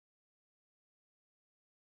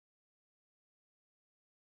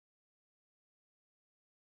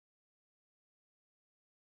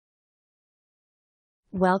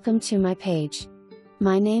Welcome to my page.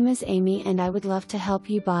 My name is Aimee and I would love to help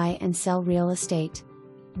you buy and sell real estate.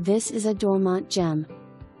 This is a Dormont gem.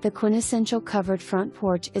 The quintessential covered front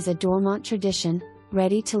porch is a Dormont tradition,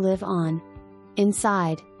 ready to live on.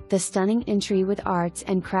 Inside, the stunning entry with arts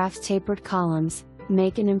and crafts tapered columns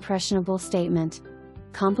make an impressionable statement.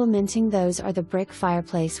 Complementing those are the brick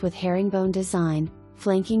fireplace with herringbone design,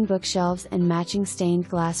 flanking bookshelves and matching stained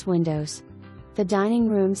glass windows. The dining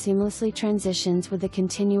room seamlessly transitions with the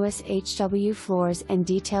continuous HW floors and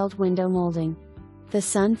detailed window molding. The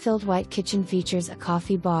sun-filled white kitchen features a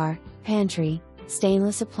coffee bar, pantry,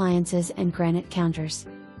 stainless appliances and granite counters.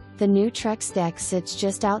 The new Trex deck sits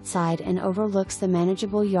just outside and overlooks the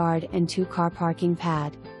manageable yard and 2-car parking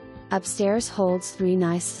pad. Upstairs holds 3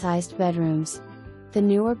 nice-sized bedrooms. The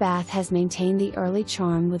newer bath has maintained the early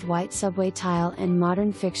charm with white subway tile and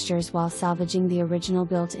modern fixtures while salvaging the original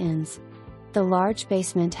built-ins. The large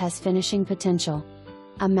basement has finishing potential.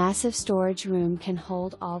 A massive storage room can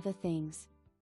hold all the things